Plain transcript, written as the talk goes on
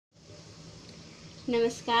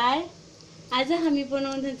नमस्कार। आज हामी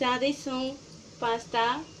बनाउन जाँदैछौँ पास्ता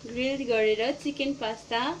ग्रिल गरेर चिकन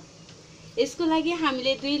पास्ता। यसको लागि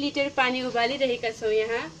हामीले 2 लिटर पानी उबालिरहेका छौँ।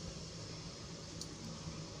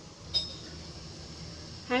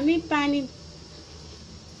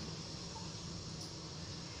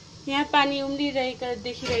 यहाँ पानी उम्लिरहेको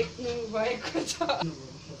देखिरहेको भएको छ।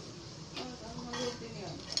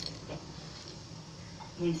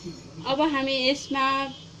 अब हामी यसमा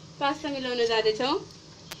पास्ता मिलाउन जाँदैछौँ।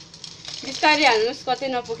 बिस्तारै हाल्नुहोस्, कतै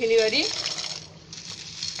नपोखिने गरी।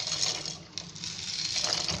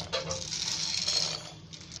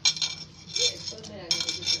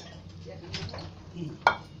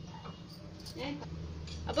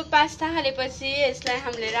 अब पास्ता हालेपछि यसलाई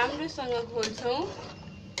हामीले राम्रोसँग घोल्छौँ।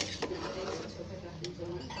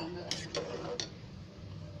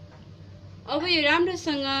 अब यो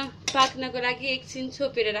राम्रोसँग पाक्नको लागि एकछिन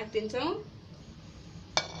छोपेर राखिदिन्छौँ।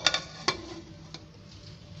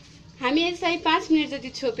 हामी यसलाई 5 मिनेट जति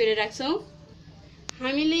छोपेर राख्छौँ।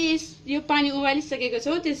 हामीले यो पानी उबालिसकेको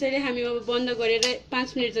छौँ, त्यसैले हामी अब बन्द गरेर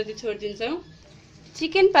 5 मिनेट जति छोडिदिन्छौँ।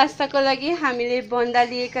 चिकन पास्ताको लागि हामीले बन्दा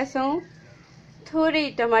लिएका छौँ, थोरै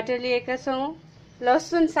टमाटर लिएका छौँ,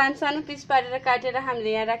 लसुन सानो सानो पिस पारेर काटेर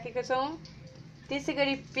हामीले यहाँ राखेका छौँ। त्यसै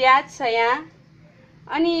गरी प्याज छ यहाँ,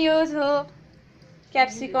 अनि यो हो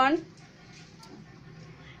क्याप्सिकम।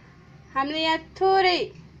 हामीले यहाँ थोरै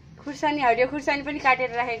हरियो खुर्सानी पनि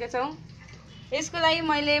काटेर राखेका छौँ। यसको लागि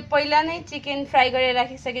मैले पहिला नै चिकन फ्राई गरेर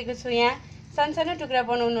राखिसकेको छु। यहाँ सानो टुक्रा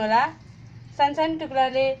बनाउनु होला। सानो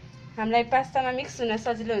टुक्राले हामीलाई पास्तामा मिक्स हुन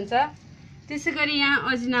सजिलो हुन्छ। त्यसै गरी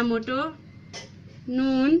यहाँ अजिनामोटो,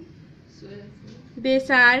 नुन,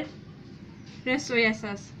 बेसार र सोया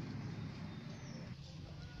सस।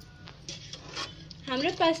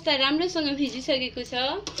 हाम्रो पास्ता राम्रोसँग भिजिसकेको छ।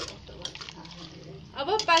 अब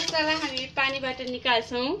पास्तालाई हामी पानीबाट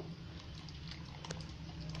निकाल्छौँ।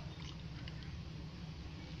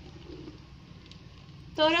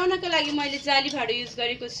 तराउनको लागि मैले जाली भाँडो युज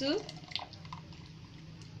गरेको छु।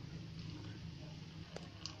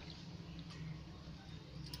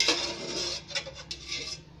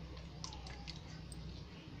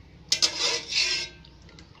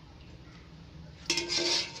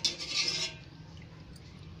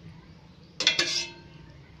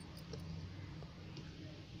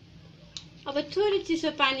 अब थोरै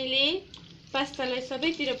चिसो पानीले पास्तालाई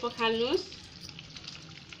सबैतिर पखाल्नुहोस्।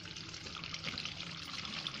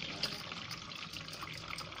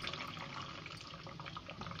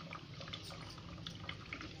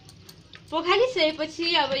 पखालिसकेपछि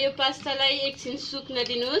अब यो पास्तालाई एकछिन सुक्न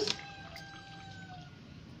दिनुहोस्।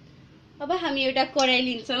 अब हामी एउटा कराई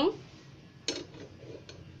लिन्छौँ,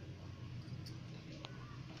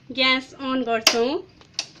 ग्यास अन गर्छौँ।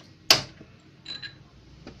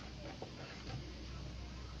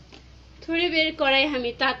 थोरै बेर कराई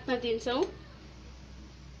हामी तात्न दिन्छौँ।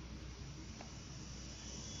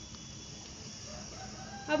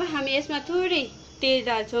 अब हामी यसमा थोरै तेल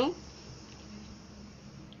हाल्छौँ।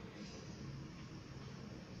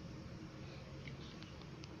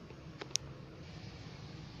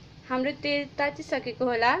 हाम्रो तेल तातिसकेको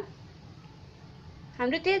होला।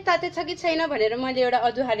 हाम्रो तेल तातेछ कि छैन भनेर मैले एउटा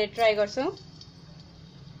अदुवा हालेर ट्राई गर्छौँ।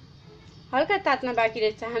 हल्का तात्न बाँकी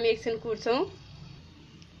रहेछ, हामी एकछिन कुर्छौँ।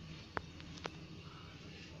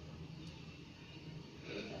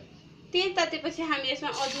 तेल तातेपछि हामी यसमा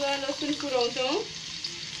अदुवा लसुन कुराउँछौँ।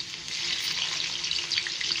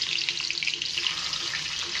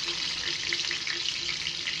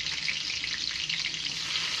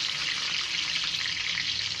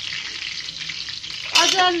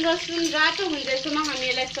 अदुवा लसुन रातो हुँदैसम्म हामी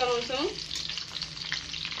यसलाई चलाउँछौँ।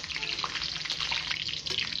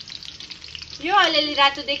 यो अलिअलि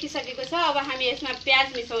रातो देखिसकेको छ। अब हामी यसमा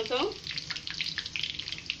प्याज मिसाउँछौँ।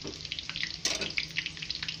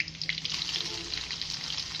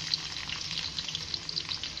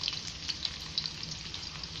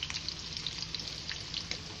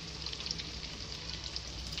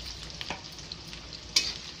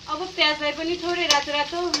 अब प्याजलाई पनि थोरै रातो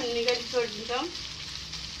रातो हुने गरी छोडिदिन्छौँ।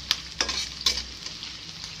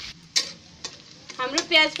 हाम्रो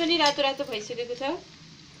प्याज पनि रातो रातो भइसकेको छ।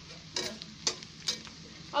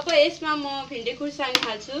 अब यसमा म भिन्डी खुर्सानी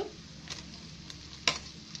हाल्छु।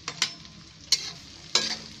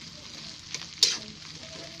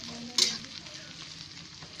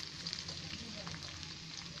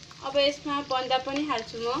 अब यसमा बन्दा पनि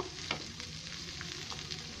हाल्छु म।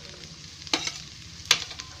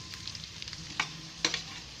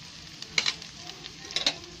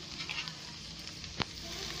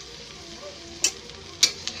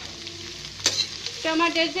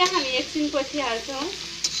 टमाटर चाहिँ हामी एकछिनपछि हाल्छौँ।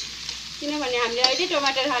 किनभने हामीले अहिले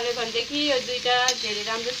टमाटर हाल्यो भनेदेखि यो दुईटा धेरै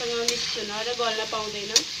राम्रोसँग मिक्स हुन र गल्न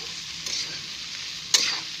पाउँदैन।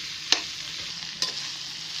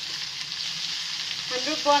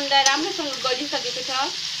 हाम्रो बन्दा राम्रोसँग गलिसकेको छ।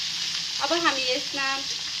 अब हामी यसमा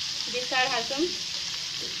बेसार हाल्छौँ।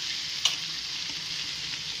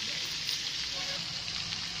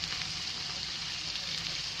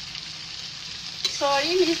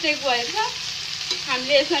 सरी मिस्टेक भएछ,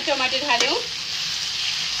 हामीले यसमा टमाटर हाल्यौँ।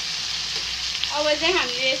 अब चाहिँ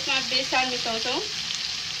हामीले यसमा बेसार मिसाउँछौँ।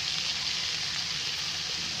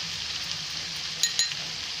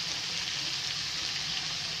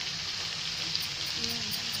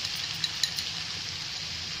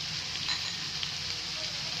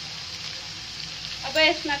 अब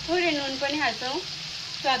यसमा थोरै नुन पनि हाल्छौँ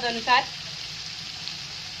स्वाद अनुसार।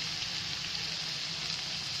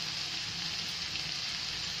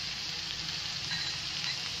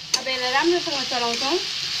 अब यसलाई राम्रोसँग चलाउँछौँ।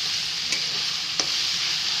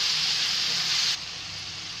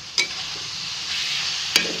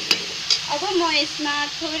 अब म यसमा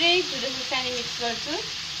थोरै धुलो खुर्सानी मिक्स गर्छु,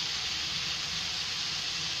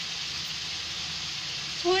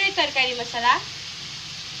 थोरै तरकारी मसला,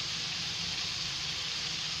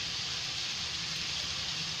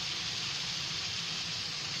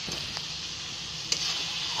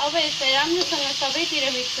 अब यसलाई राम्रोसँग सबैतिर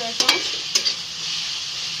मिक्स गर्छौँ।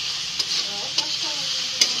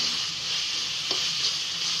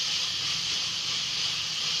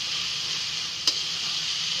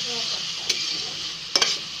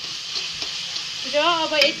 र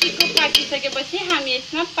अब यतिको पाकिसकेपछि हामी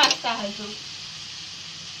यसमा पास्ता हाल्छौँ।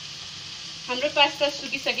 हाम्रो पास्ता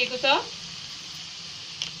सुकिसकेको छ।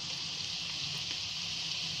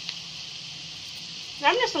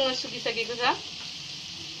 राम्रोसँग सुकिसकेको छ।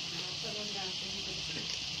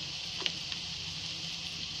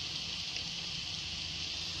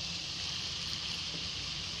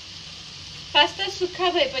 पास्ता सुक्खा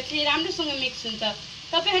भएपछि राम्रोसँग मिक्स हुन्छ।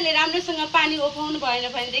 तपाईहरुले राम्रोसँग पानी ओफाउनु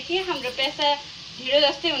भएन भनेदेखि हाम्रो पास्ता ढिलो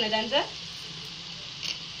जस्तै हुन जान्छ।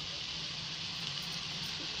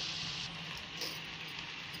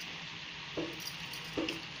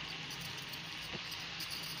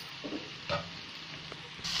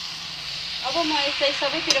 अब म यसलाई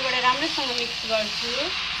सबैतिरबाट राम्रोसँग मिक्स गर्छु।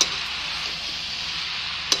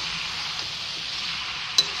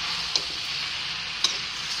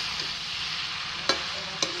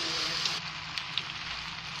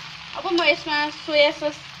 अब म यसमा सोया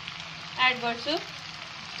सस एड गर्छु,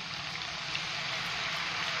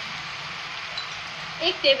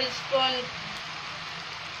 1 टेबलस्पुन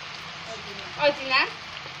अजिना,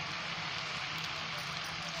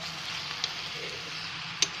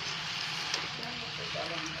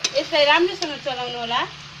 यसलाई राम्रोसँग चलाउनु होला।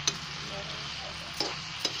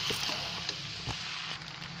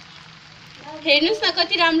 हेर्नुस् न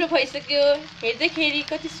कति राम्रो भइसक्यो, हेर्दाखेरि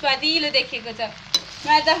कति स्वादिलो देखेको छ।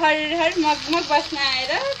 मलाई त हर मगमग बस्न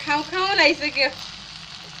आएर खाउँ खाउँ लागिसक्यो।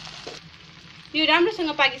 यो राम्रोसँग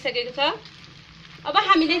पाकिसकेको छ। अब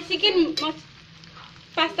हामीले चिकन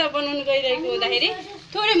पास्ता बनाउन गइरहेको हुँदाखेरि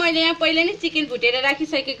थोरै मैले यहाँ पहिले नै चिकन भुटेर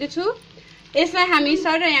राखिसकेको छु। यसलाई हामी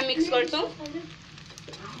सर यहाँ मिक्स गर्छौँ।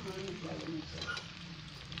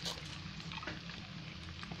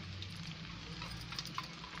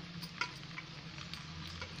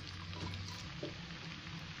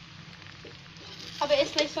 अब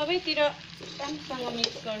यसलाई सबैतिर राम्रोसँग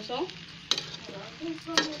मिक्स गर्छौँ।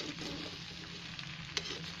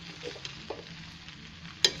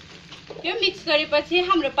 यो मिक्स गरेपछि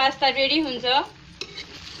हाम्रो पास्ता रेडी हुन्छ।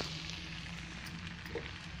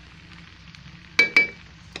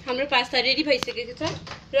 हाम्रो पास्ता रेडी भइसकेको छ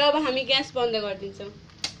र अब हामी ग्यास बन्द गरिदिन्छौँ।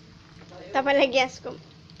 तपाईलाई ग्यासको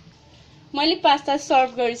मैले पास्ता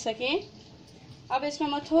सर्भ गरिसकेँ। अब यसमा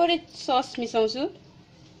म थोरै सस मिसाउँछु।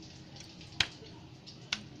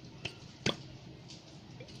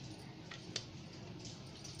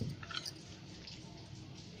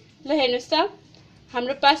 ल हेर्नुस् त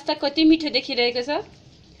हाम्रो पास्ता कति मिठो देखिरहेको छ।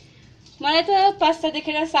 मलाई त पास्ता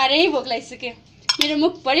देखेर साह्रै भोक लागिसक्यो। मेरो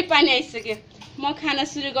मुखभरि पानी आइसक्यो। म खाना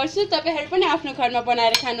सुरु गर्छु। तपाईहरु पनि आफ्नो घरमा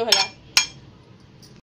बनाएर खानु होला।